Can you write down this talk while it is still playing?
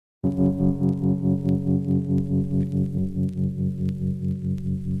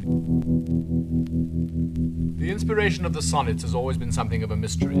The inspiration of the sonnets has always been something of a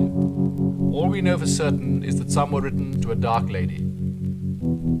mystery. All we know for certain is that some were written to a dark lady.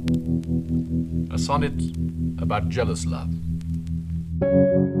 A sonnet about jealous love.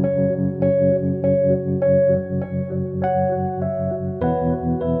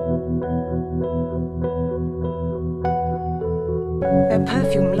 Their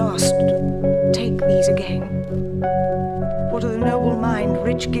perfume lost, take these again. For to the noble mind,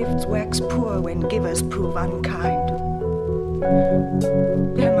 rich gifts wax poor when givers prove unkind.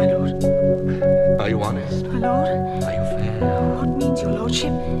 There, my lord. Are you honest? My lord? Are you fair? What means your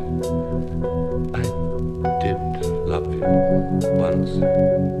lordship? I did love you once.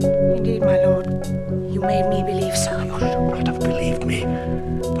 Indeed, my lord, you made me believe so. You should not have believed me.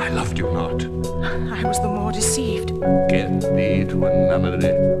 I loved you not. I was the more deceived. Get thee to a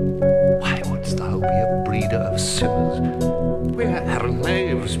nunnery. Why wouldst thou be a breeder of sinners? We're arrant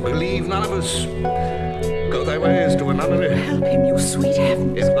knaves, believe none of us. Go thy ways to a nunnery. Help him, you sweet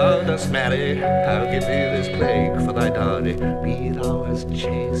heavens. If thou dost marry, I'll give thee this plague for thy dowry. Be thou as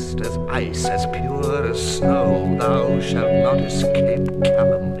chaste as ice, as pure as snow, thou shalt not escape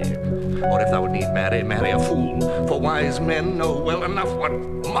calumny. Or if thou need marry, marry a fool, for wise men know well enough what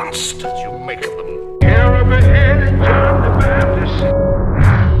monsters you make of them. Here over headed John the Baptist.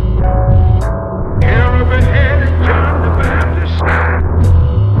 Here over headed John the Baptist.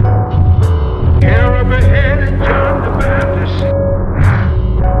 Here over headed John the Baptist.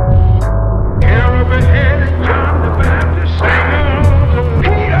 Here over headed John the Baptist.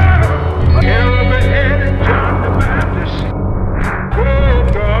 Here over headed John the Baptist.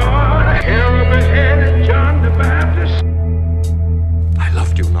 Oh God, here over headed John the Baptist. I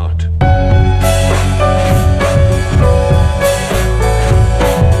loved you not.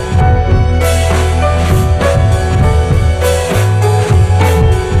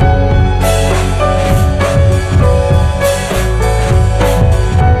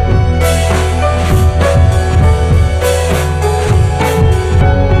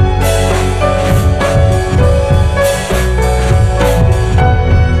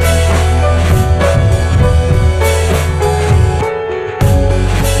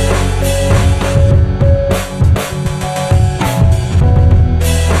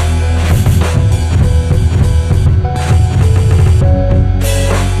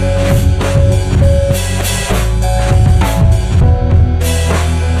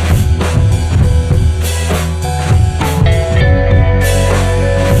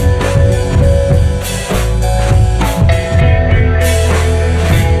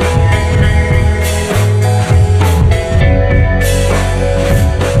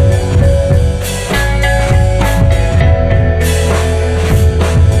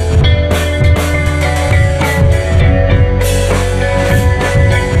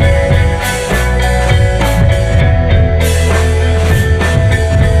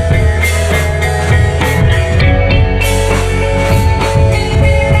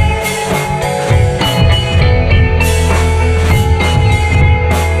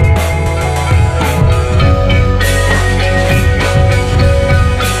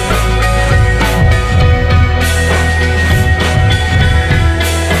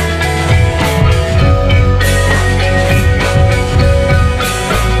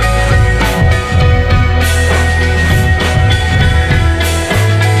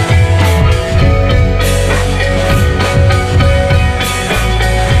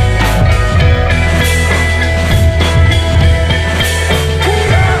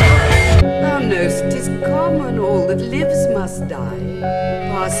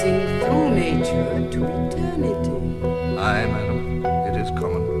 Aye, madam, it is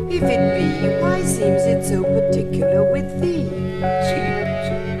common. If it be, why seems it so particular with thee? Seems?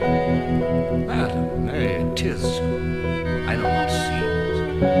 Madam, nay, 'tis. I know not seems.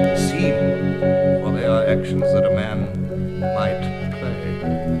 Seem, for they are actions that a man might play.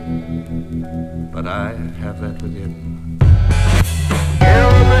 But I have that within. Here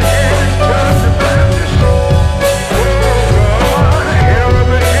over head is John the Baptist.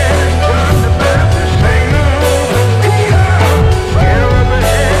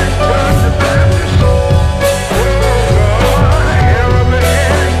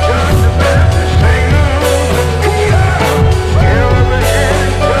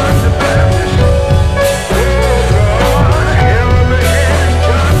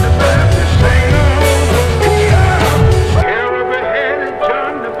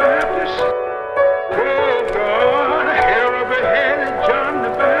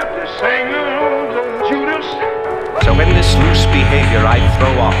 So when this loose behavior I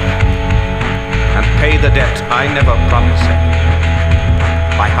throw off, and pay the debt I never promised,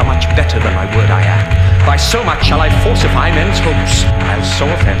 By how much better than my word I am. By so much shall I falsify men's hopes. I'll so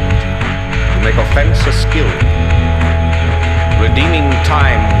offend, to make offence a skill, redeeming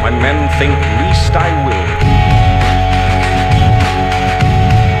time when men think least I will.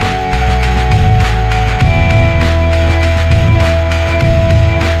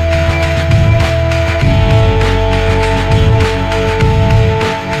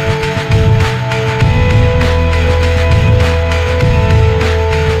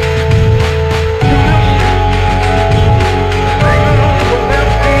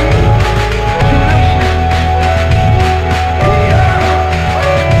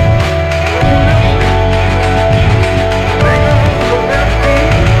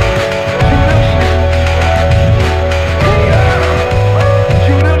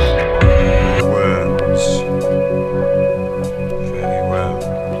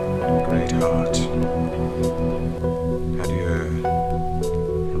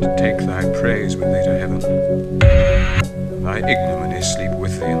 Take thy praise with thee to heaven. Thy ignominy sleep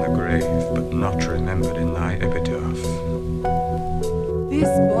with thee in the grave, but not remembered in thy epitaph. This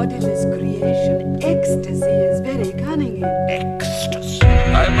bodiless creation, ecstasy, is very cunning in. Ecstasy.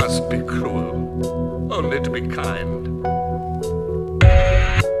 I must be cruel, only to be kind.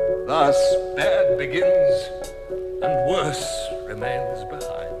 Thus bad begins, and worse remains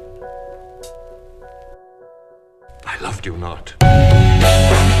behind. I loved you not.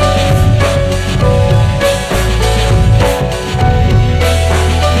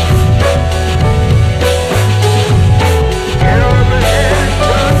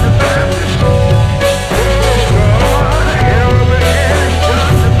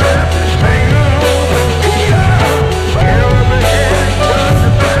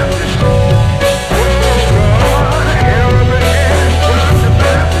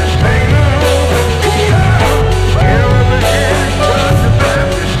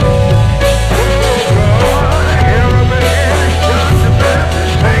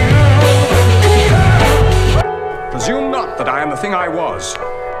 Presume not that I am the thing I was,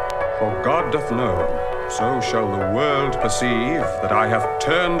 for God doth know, so shall the world perceive that I have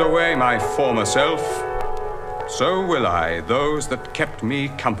turned away my former self, so will I those that kept me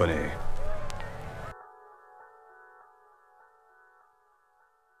company.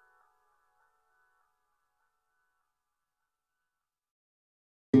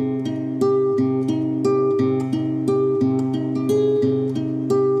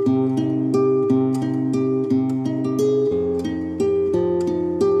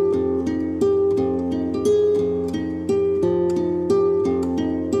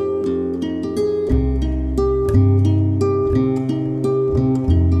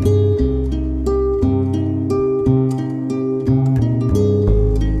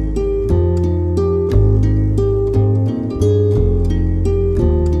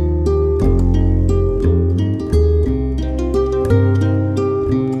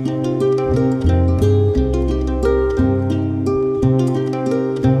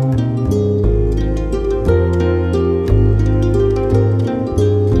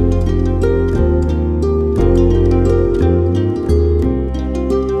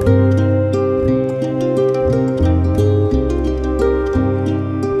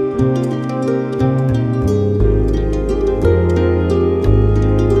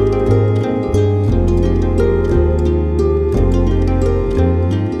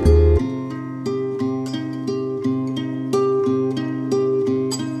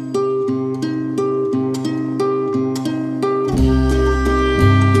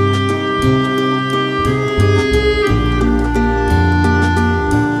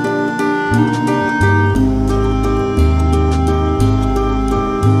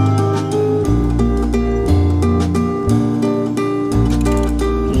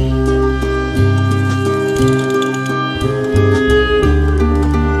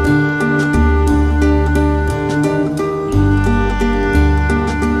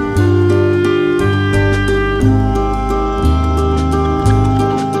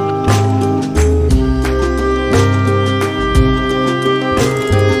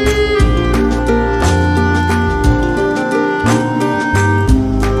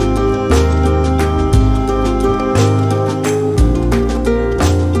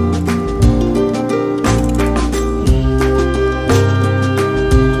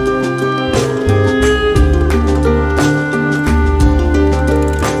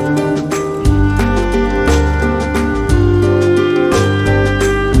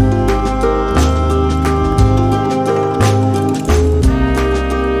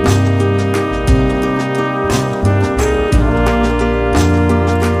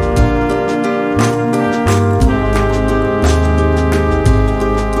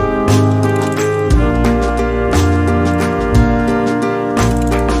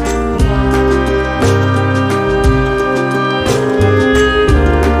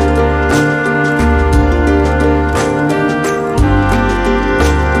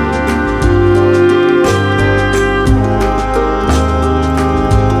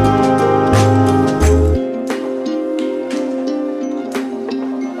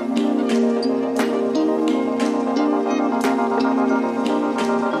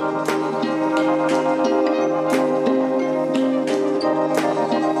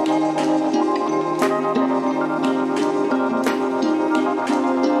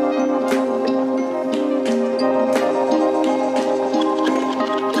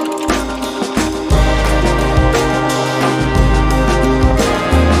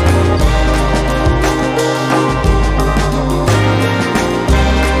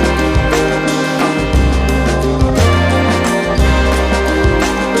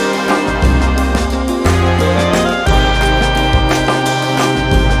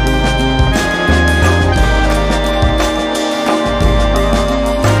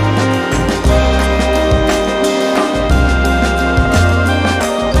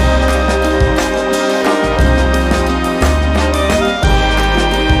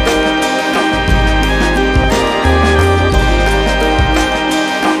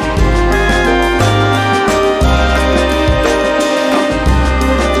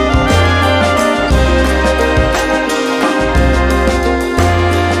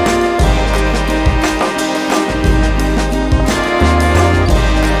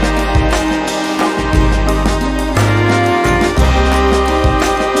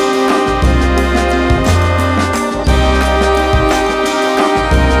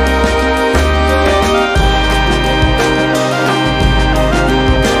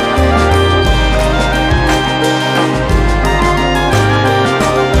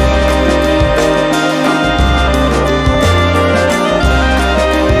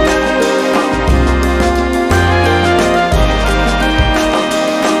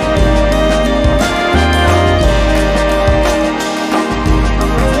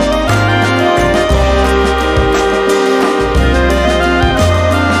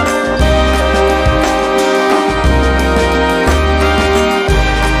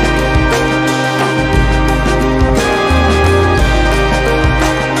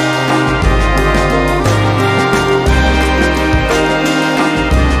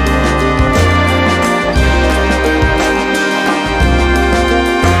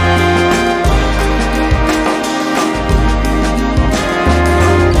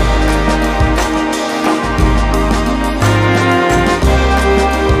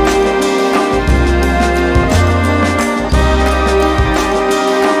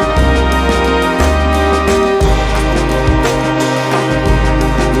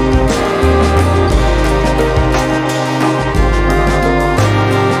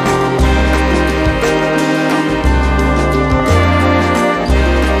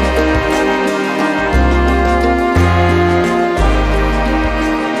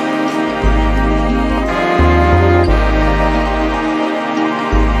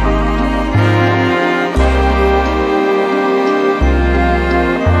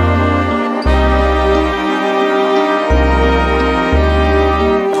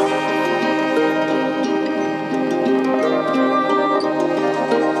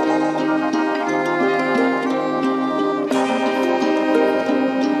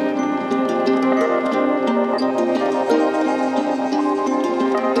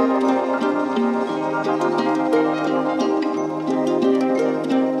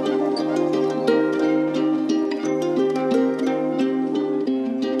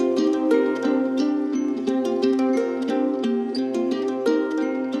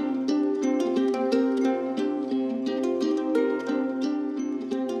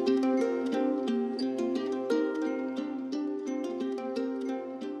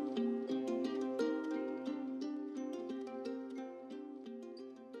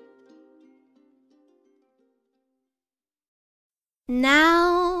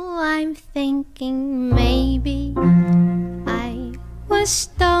 Now I'm thinking maybe I was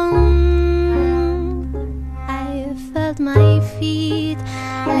stoned. I felt my feet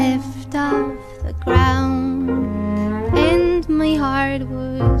lift off the ground, and my heart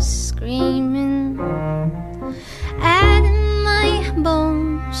was screaming at my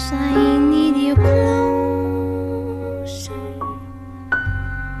bones. I need you closer.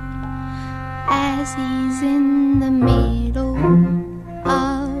 As he's in the middle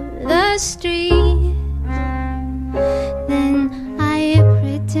of the street, then I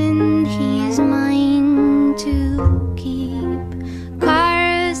pretend he's mine to keep.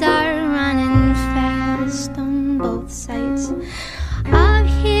 Cars are running fast on both sides of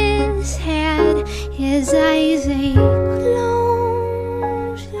his head. His eyes say closer,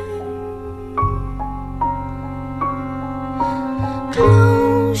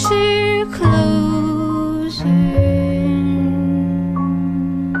 closer, closer.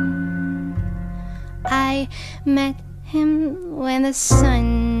 I met him when the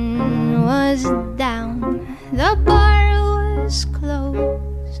sun was down. The bar was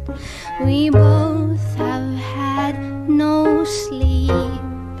closed. We both have had no sleep.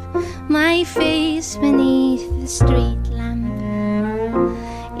 My face beneath the street lamp,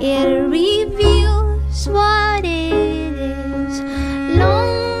 it reveals what it is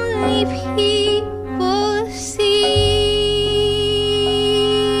lonely people seek.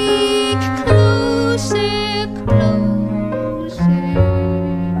 Closer, closer.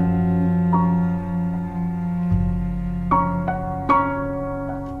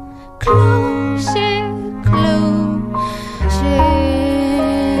 Closer, closer.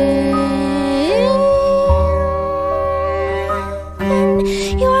 Then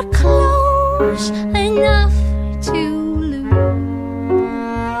you're close enough to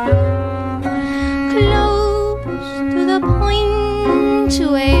close to the point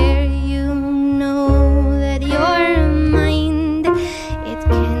where you know that your mind, it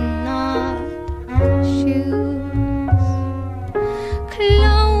cannot choose.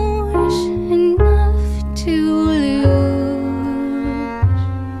 Close enough to lose.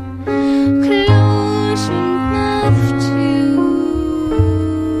 Close enough to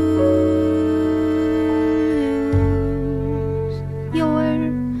lose your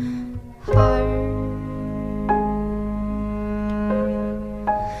heart.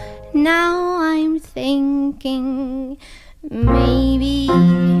 Now I'm thinking maybe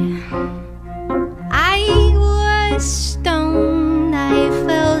I was stoned. I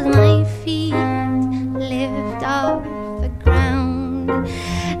felt my feet lift off the ground,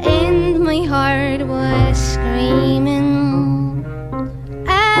 and my heart was screaming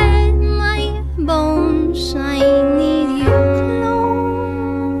at my bones. I need you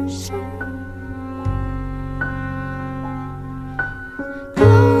closer,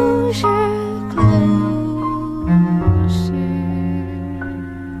 closer, closer.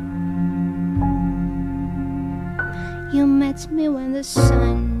 You met me when the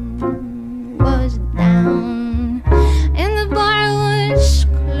sun was down and the bar was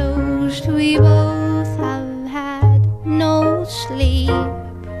closed. We both have had no sleep.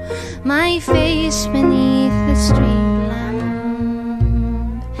 My face beneath the street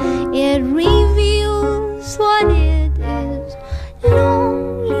lamp, it reveals what it is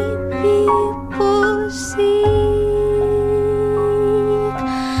lonely people seek.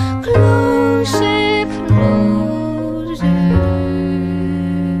 Closer, closer.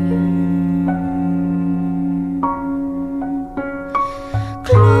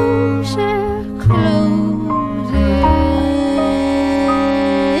 Closer, closer.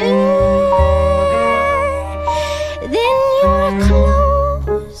 Then you're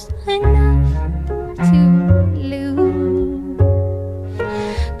close enough to lose.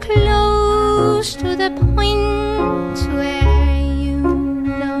 Close to the point where you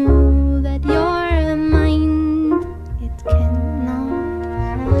know that your mind, it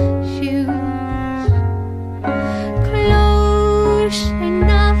cannot choose. Close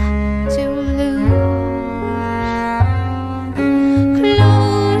enough to lose.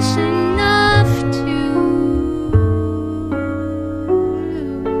 Close enough to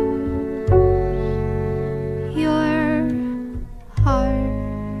lose your heart.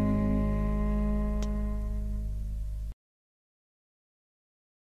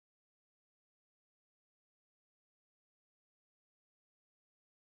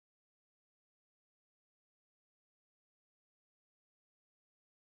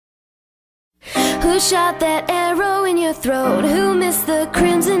 Who shot that arrow in your throat? Who missed the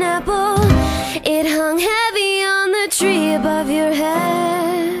crimson apple? It hung heavy on the tree above your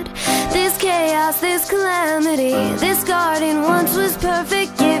head. This chaos this calamity. This garden once was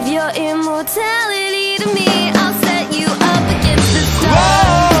perfect. Give your immortality.